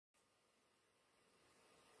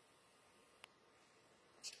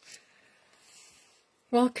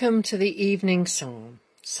Welcome to the evening psalm.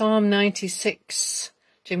 Psalm 96,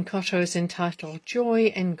 Jim Cotto, is entitled Joy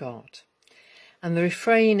in God. And the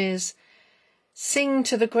refrain is, sing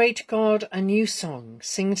to the great God a new song,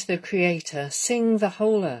 sing to the Creator, sing the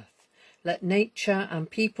whole earth. Let nature and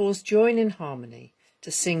peoples join in harmony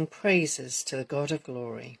to sing praises to the God of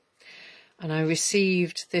glory. And I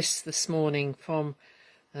received this morning from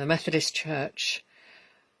the Methodist Church,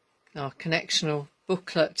 our connectional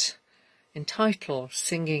booklet entitled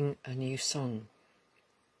Singing a New Song.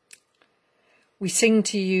 We sing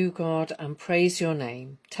to you, God, and praise your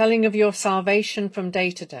name, telling of your salvation from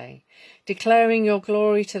day to day, declaring your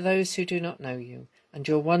glory to those who do not know you, and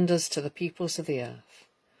your wonders to the peoples of the earth.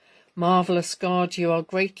 Marvellous God, you are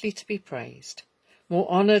greatly to be praised, more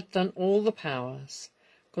honoured than all the powers.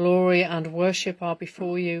 Glory and worship are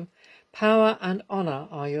before you, power and honour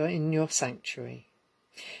are in your sanctuary.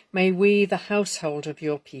 May we, the household of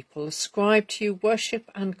your people, ascribe to you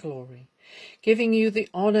worship and glory, giving you the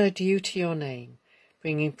honour due to your name,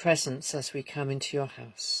 bringing presents as we come into your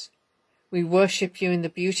house. We worship you in the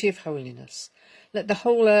beauty of holiness. Let the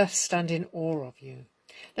whole earth stand in awe of you.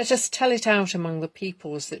 Let us tell it out among the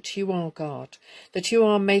peoples that you are God, that you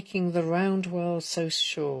are making the round world so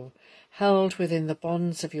sure, held within the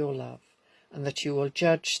bonds of your love, and that you will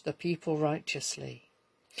judge the people righteously.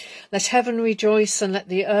 Let heaven rejoice and let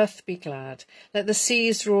the earth be glad. Let the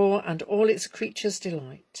seas roar and all its creatures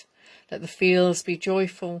delight. Let the fields be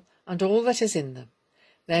joyful and all that is in them.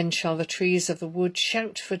 Then shall the trees of the wood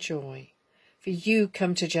shout for joy. For you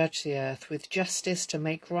come to judge the earth with justice, to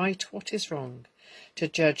make right what is wrong, to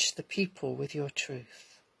judge the people with your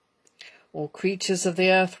truth. All creatures of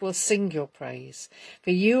the earth will sing your praise,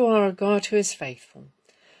 for you are a God who is faithful,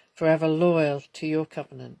 forever loyal to your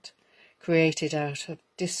covenant, created out of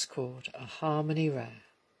discord a harmony rare.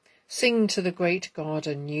 Sing to the great God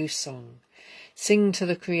a new song. Sing to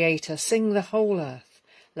the Creator, sing the whole earth.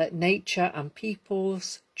 Let nature and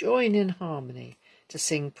peoples join in harmony to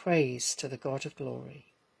sing praise to the God of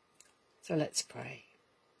glory. So let's pray.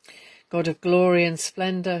 God of glory and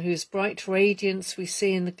splendour, whose bright radiance we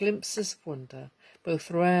see in the glimpses of wonder,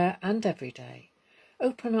 both rare and everyday,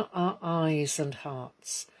 open our eyes and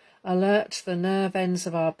hearts, alert the nerve ends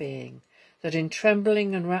of our being, that in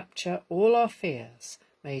trembling and rapture all our fears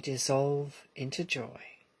may dissolve into joy.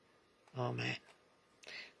 Amen.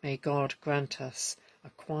 May God grant us a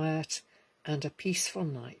quiet and a peaceful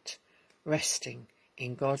night, resting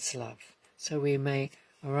in God's love, so we may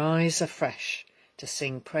arise afresh to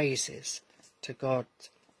sing praises to God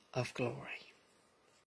of glory.